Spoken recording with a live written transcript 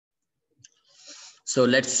So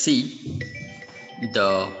let's see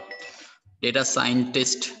the data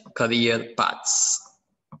scientist career paths.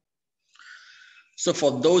 So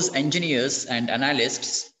for those engineers and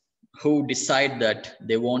analysts who decide that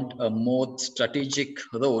they want a more strategic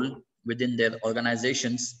role within their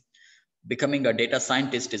organizations, becoming a data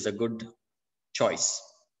scientist is a good choice.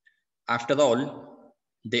 After all,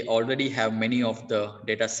 they already have many of the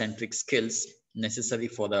data-centric skills necessary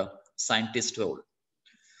for the scientist role.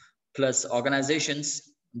 Plus, organizations,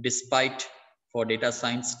 despite for data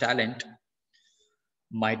science talent,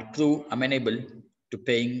 might prove amenable to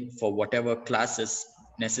paying for whatever classes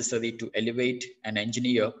necessary to elevate an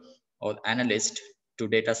engineer or analyst to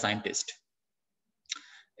data scientist.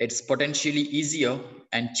 It's potentially easier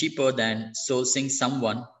and cheaper than sourcing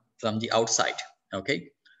someone from the outside.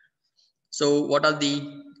 Okay. So what are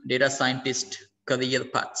the data scientist career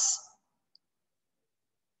paths?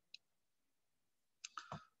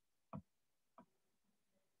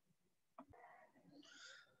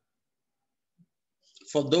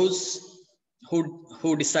 For those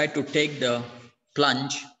who decide to take the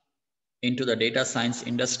plunge into the data science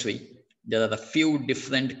industry, there are a few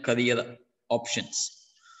different career options.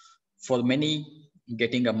 For many,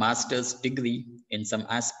 getting a master's degree in some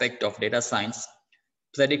aspect of data science,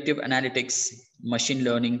 predictive analytics, machine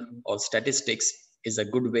learning, or statistics is a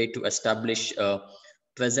good way to establish a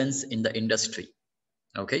presence in the industry.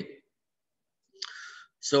 Okay.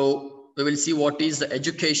 So we will see what is the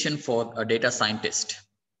education for a data scientist.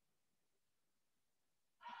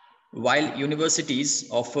 While universities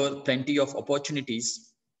offer plenty of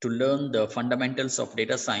opportunities to learn the fundamentals of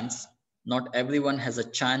data science, not everyone has a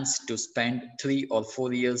chance to spend 3 or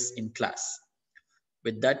 4 years in class.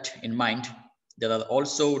 With that in mind, there are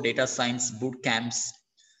also data science boot camps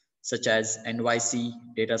such as NYC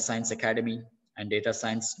Data Science Academy and Data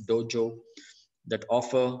Science Dojo that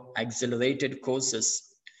offer accelerated courses,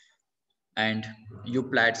 and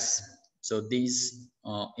Uplatz. So these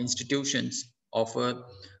institutions offer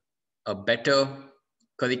a better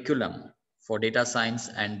curriculum for data science,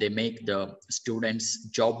 and they make the students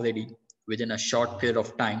job ready within a short period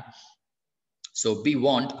of time. So be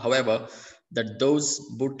warned, however, that those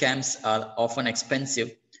boot camps are often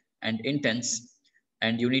expensive and intense,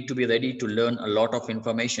 and you need to be ready to learn a lot of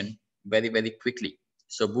information very, very quickly.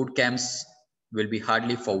 So boot camps will be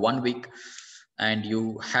hardly for 1 week, and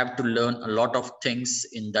you have to learn a lot of things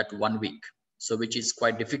in that 1 week, so which is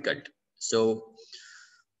quite difficult. So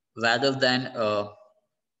rather than a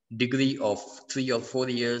degree of 3 or 4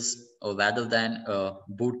 years, or rather than a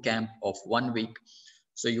boot camp of 1 week,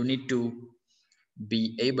 so you need to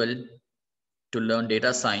be able to learn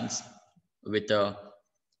data science with a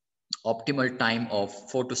optimal time of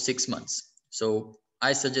 4 to 6 months. So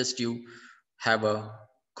I suggest you have a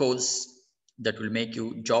course that will make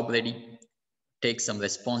you job ready, take some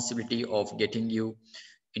responsibility of getting you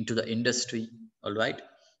into the industry. All right.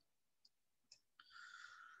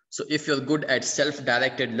 So if you're good at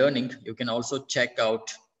self-directed learning, you can also check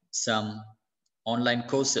out some online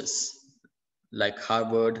courses like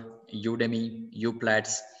Harvard, Udemy,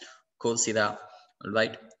 Uplatz, Coursera,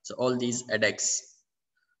 right? So all these edX,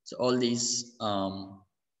 so all these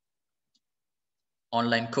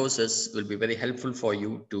online courses will be very helpful for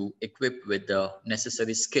you to equip with the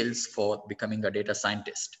necessary skills for becoming a data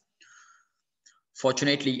scientist.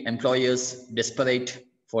 Fortunately, employers desperate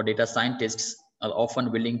for data scientists are often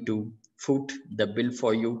willing to foot the bill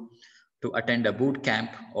for you to attend a boot camp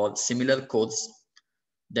or similar course.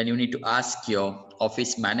 Then you need to ask your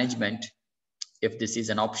office management if this is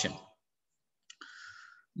an option.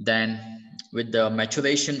 Then with the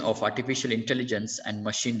maturation of artificial intelligence and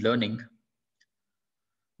machine learning,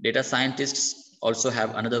 data scientists also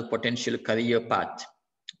have another potential career path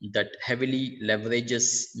that heavily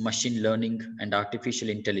leverages machine learning and artificial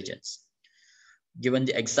intelligence. Given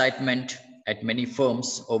the excitement at many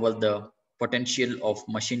firms over the potential of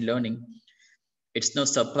machine learning, it's no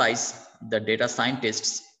surprise that data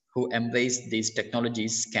scientists who embrace these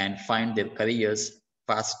technologies can find their careers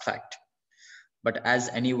fast-tracked. But as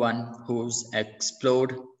anyone who's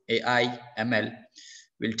explored AI, ML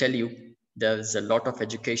will tell you, there's a lot of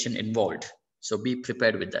education involved. So be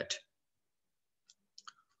prepared with that.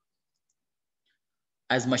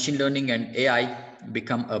 As machine learning and AI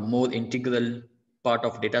become a more integral part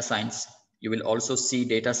of data science, you will also see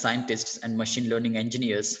data scientists and machine learning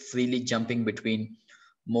engineers freely jumping between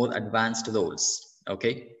more advanced roles.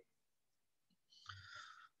 Okay.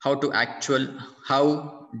 How do actual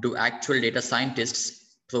data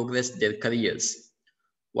scientists progress their careers?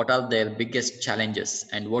 What are their biggest challenges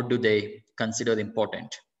and what do they consider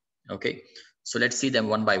important? Okay. So let's see them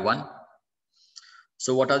one by one.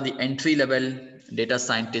 So what are the entry-level data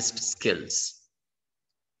scientist skills?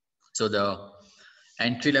 So the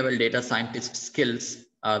entry-level data scientist skills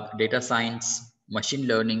are data science, machine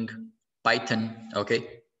learning, Python,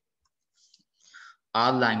 okay,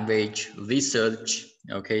 R language, research,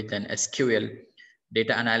 okay, then SQL,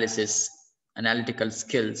 data analysis, analytical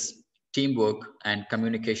skills, teamwork, and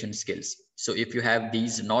communication skills. So if you have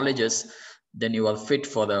these knowledges, then you are fit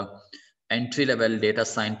for the entry-level data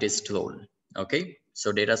scientist role. Okay,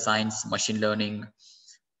 so data science, machine learning,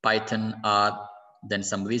 Python, R, then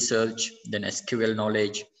some research, then SQL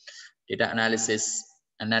knowledge, data analysis,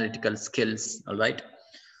 analytical skills. All right.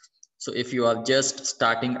 So if you are just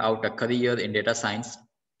starting out a career in data science,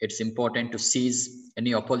 it's important to seize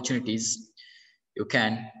any opportunities you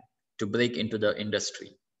can to break into the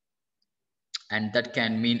industry. And that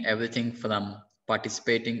can mean everything from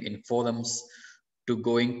participating in forums to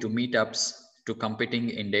going to meetups to competing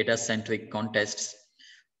in data centric contests.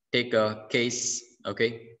 Take a case,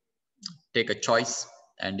 okay, take a choice,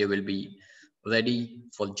 and you will be ready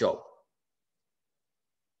for job.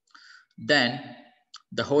 Then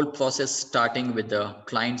the whole process starting with the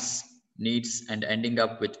client's needs and ending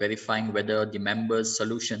up with verifying whether the members'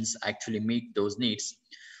 solutions actually meet those needs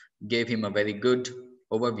gave him a very good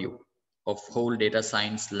overview of whole data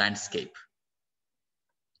science landscape.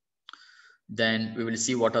 Then we will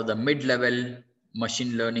see what are the mid-level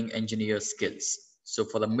machine learning engineer skills. So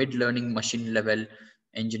for the mid-learning machine level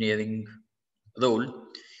engineering role,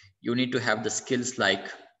 you need to have the skills like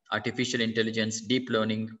artificial intelligence, deep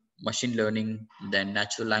learning, machine learning, then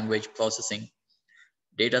natural language processing,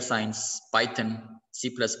 data science, Python,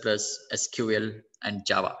 C++, SQL, and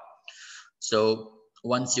Java. So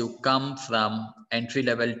once you come from entry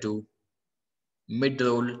level to mid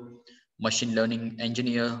role machine learning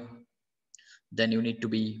engineer, then you need to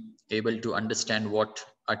be able to understand what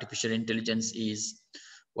artificial intelligence is,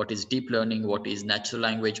 what is deep learning, what is natural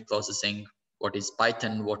language processing, what is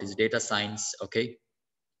Python, what is data science, okay?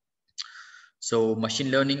 So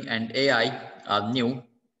machine learning and AI are new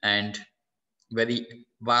and very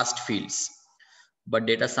vast fields, but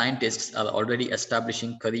data scientists are already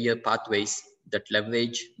establishing career pathways that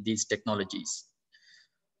leverage these technologies.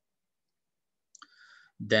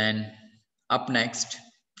 Then up next,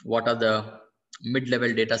 what are the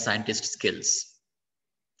mid-level data scientist skills?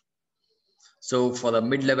 So for the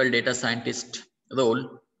mid-level data scientist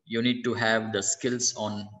role, you need to have the skills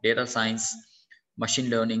on data science, machine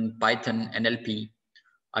learning, Python, NLP,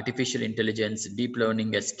 artificial intelligence, deep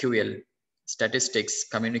learning, SQL, statistics,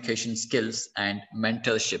 communication skills, and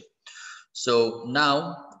mentorship. So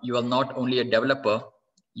now you are not only a developer,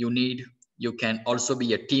 you can also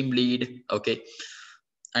be a team lead, okay,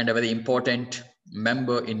 and a very important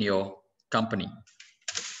member in your company.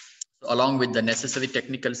 Along with the necessary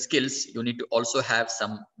technical skills, you need to also have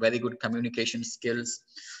some very good communication skills,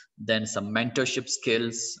 then some mentorship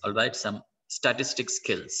skills, all right, some statistics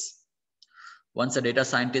skills. Once a data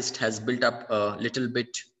scientist has built up a little bit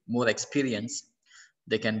more experience,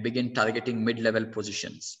 they can begin targeting mid-level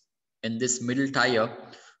positions. In this middle tier,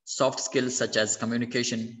 soft skills such as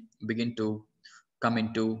communication begin to come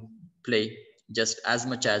into play just as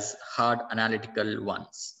much as hard analytical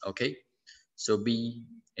ones, okay? So be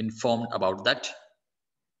informed about that.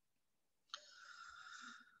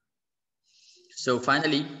 So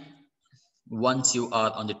finally, once you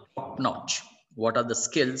are on the top notch, what are the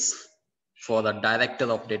skills for the director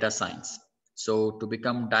of data science? So to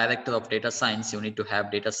become director of data science, you need to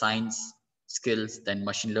have data science skills, then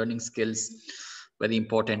machine learning skills, very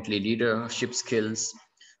importantly, leadership skills,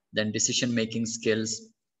 then decision making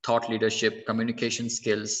skills, thought leadership, communication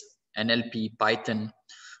skills, NLP, Python,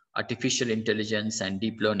 artificial intelligence, and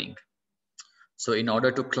deep learning. So in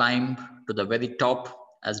order to climb to the very top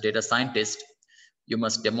as data scientist, you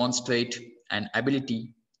must demonstrate an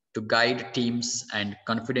ability to guide teams and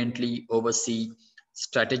confidently oversee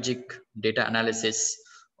strategic data analysis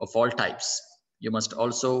of all types. You must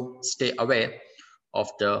also stay aware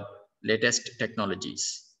of the latest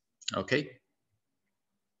technologies. Okay.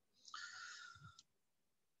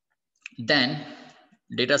 Then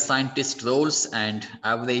data scientist roles and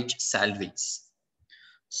average salaries.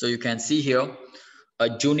 So you can see here a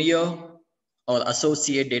junior or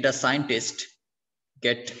associate data scientist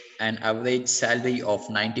get an average salary of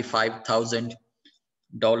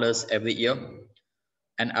 $95,000 every year.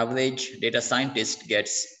 An average data scientist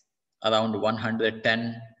gets around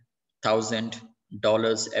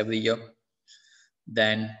 $110,000 every year.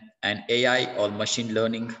 Then an AI or machine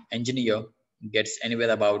learning engineer gets anywhere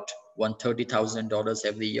about $130,000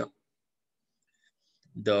 every year.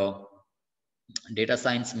 The data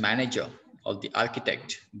science manager or the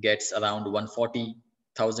architect gets around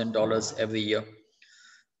 $100,000 every year.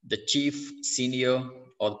 The chief, senior,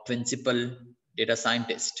 or principal data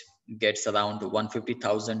scientist gets around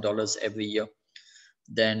 $150,000 every year.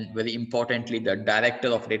 Then, very importantly, the director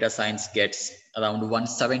of data science gets around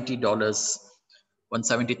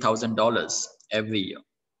 $170,000 every year.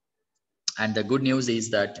 And the good news is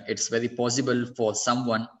that it's very possible for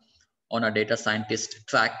someone on a data scientist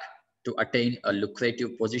track to attain a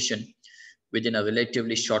lucrative position within a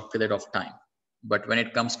relatively short period of time. But when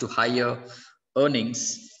it comes to higher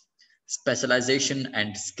earnings, specialization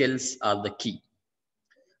and skills are the key.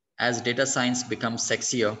 As data science becomes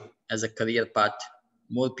sexier as a career path,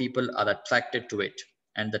 more people are attracted to it,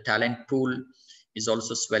 and the talent pool is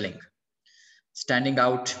also swelling. Standing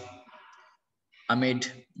out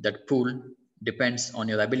amid that pool depends on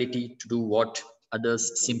your ability to do what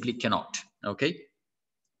others simply cannot. Okay?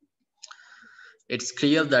 It's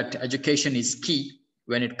clear that education is key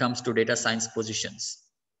when it comes to data science positions.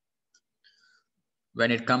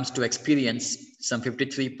 When it comes to experience, some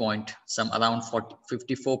around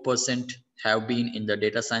 54% have been in the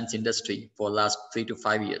data science industry for the last 3 to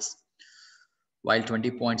 5 years, while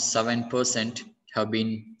 20.7% have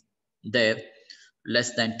been there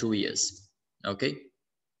less than 2 years. Okay.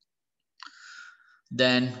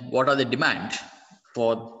 Then what are the demand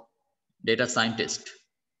for data scientists?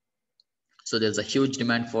 So there's a huge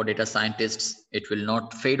demand for data scientists. It will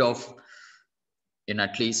not fade off in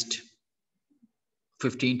at least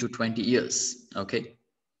 15 to 20 years. Okay.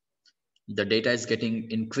 The data is getting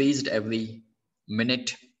increased every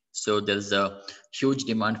minute. So there's a huge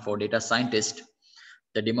demand for data scientists.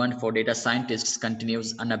 The demand for data scientists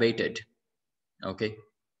continues unabated. Okay.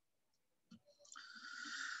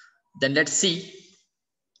 Then let's see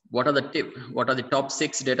what are the top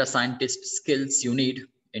 6 data scientist skills you need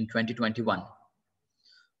in 2021.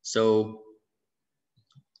 So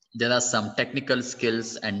there are some technical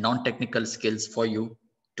skills and non-technical skills for you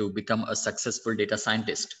to become a successful data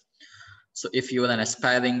scientist. So if you are an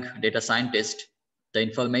aspiring data scientist, the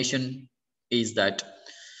information is that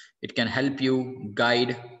it can help you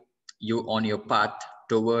guide you on your path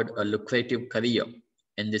toward a lucrative career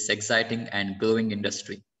in this exciting and growing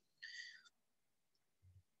industry.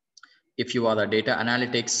 If you are a data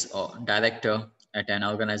analytics or director at an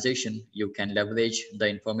organization, you can leverage the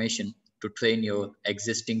information to train your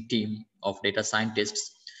existing team of data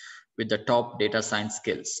scientists with the top data science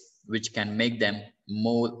skills, which can make them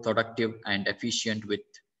more productive and efficient with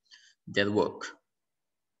their work.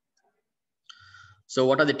 So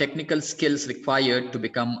what are the technical skills required to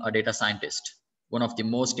become a data scientist? One of the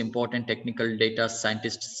most important technical data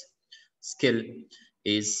scientist's skill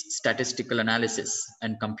is statistical analysis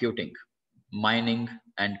and computing, mining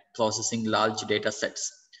and processing large data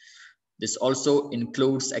sets. This also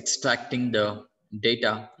includes extracting the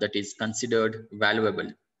data that is considered valuable.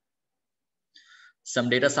 Some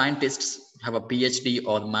data scientists have a PhD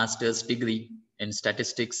or master's degree in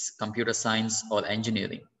statistics, computer science, or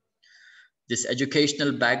engineering. This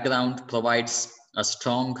educational background provides a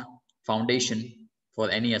strong foundation for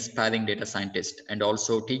any aspiring data scientist and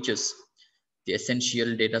also teaches the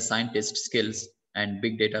essential data scientist skills and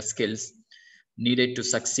big data skills needed to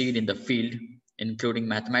succeed in the field, including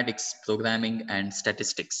mathematics, programming, and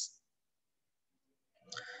statistics.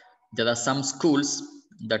 There are some schools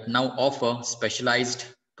that now offer specialized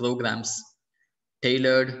programs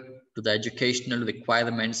tailored to the educational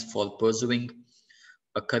requirements for pursuing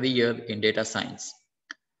a career in data science,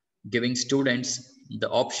 giving students the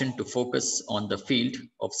option to focus on the field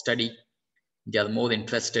of study they are more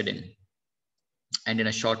interested in and in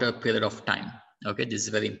a shorter period of time. Okay, this is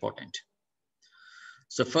very important.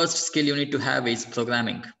 So first skill you need to have is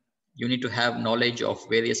programming. You need to have knowledge of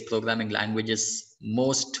various programming languages,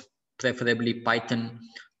 most preferably Python,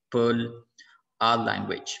 Perl, R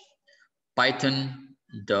language. Python,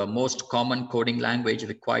 the most common coding language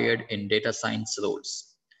required in data science roles.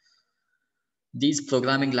 These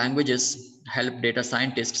programming languages help data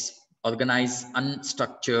scientists organize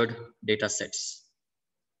unstructured data sets.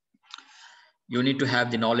 You need to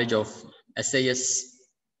have the knowledge of SAS,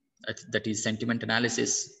 that is sentiment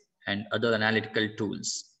analysis, and other analytical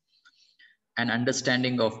tools. An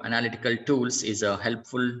understanding of analytical tools is a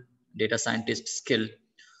helpful data scientist skill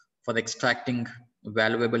for extracting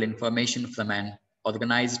valuable information from an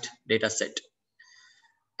organized data set.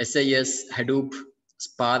 SAS, Hadoop,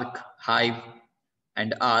 Spark, Hive,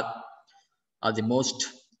 and R are the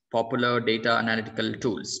most popular data analytical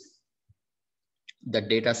tools that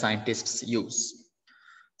data scientists use.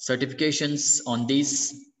 Certifications on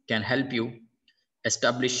these can help you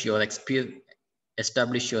establish your expertise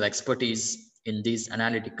in these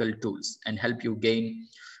analytical tools and help you gain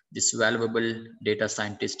this valuable data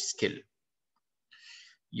scientist skill.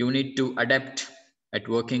 You need to adapt at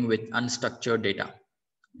working with unstructured data.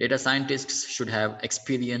 Data scientists should have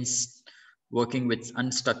experience working with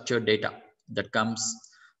unstructured data that comes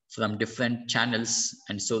from different channels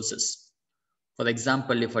and sources. For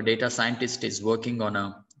example, if a data scientist is working on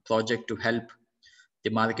a project to help the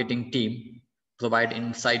marketing team provide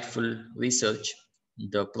insightful research,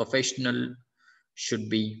 the professional should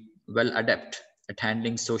be well adept at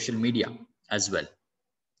handling social media as well.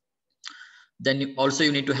 Then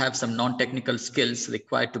you need to have some non-technical skills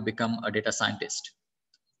required to become a data scientist.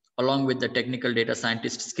 Along with the technical data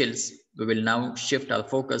scientist skills, we will now shift our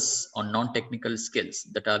focus on non-technical skills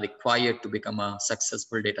that are required to become a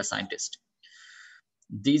successful data scientist.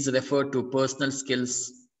 These refer to personal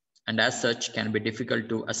skills and as such can be difficult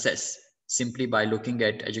to assess simply by looking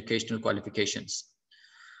at educational qualifications.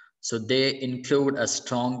 So they include a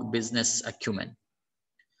strong business acumen.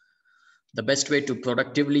 The best way to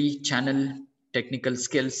productively channel technical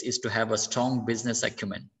skills is to have a strong business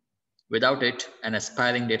acumen. Without it, an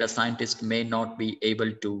aspiring data scientist may not be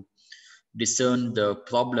able to discern the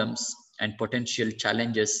problems and potential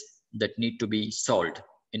challenges that need to be solved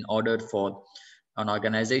in order for an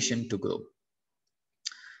organization to grow.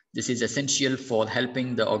 This is essential for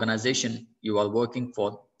helping the organization you are working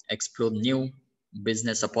for explore new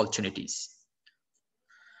business opportunities.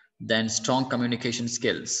 Then strong communication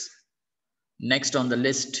skills. Next on the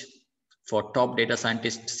list for top data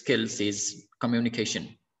scientist skills is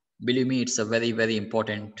communication. Believe me, it's a very, very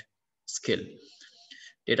important skill.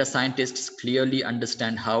 Data scientists clearly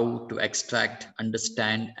understand how to extract,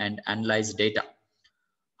 understand, and analyze data.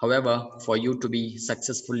 However, for you to be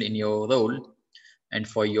successful in your role and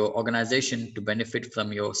for your organization to benefit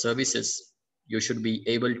from your services, you should be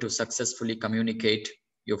able to successfully communicate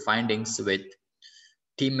your findings with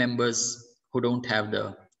team members who don't have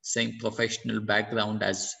the same professional background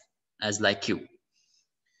as like you.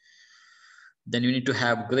 Then you need to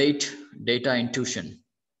have great data intuition.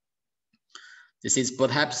 This is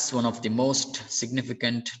perhaps one of the most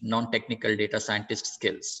significant non-technical data scientist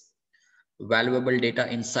skills. Valuable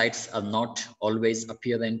data insights are not always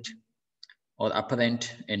apparent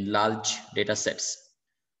in large data sets,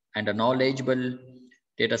 and a knowledgeable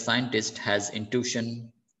data scientist has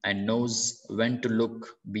intuition and knows when to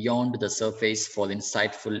look beyond the surface for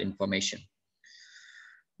insightful information.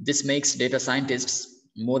 This makes data scientists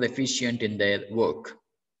more efficient in their work,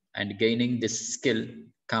 and gaining this skill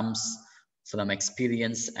comes from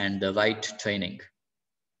experience and the right training.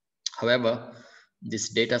 However, this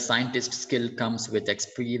data scientist skill comes with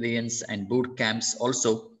experience and boot camps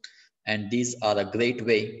also, and these are a great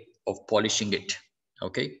way of polishing it.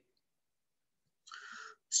 Okay,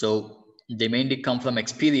 so they mainly come from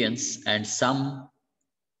experience, and some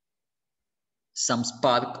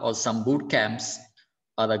spark or some boot camps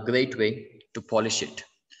are a great way to polish it.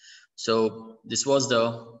 So this was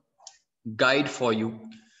the guide for you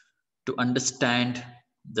to understand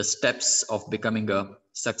the steps of becoming a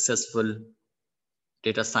successful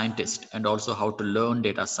data scientist and also how to learn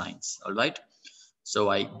data science. All right, so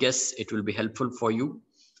I guess it will be helpful for you,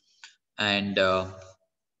 and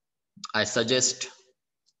I suggest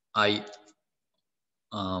again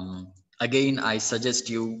I suggest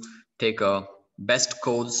you take a best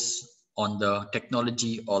course on the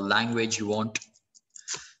technology or language you want.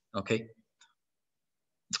 Okay,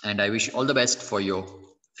 and I wish all the best for your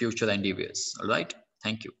future endeavors. All right,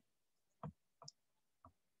 thank you.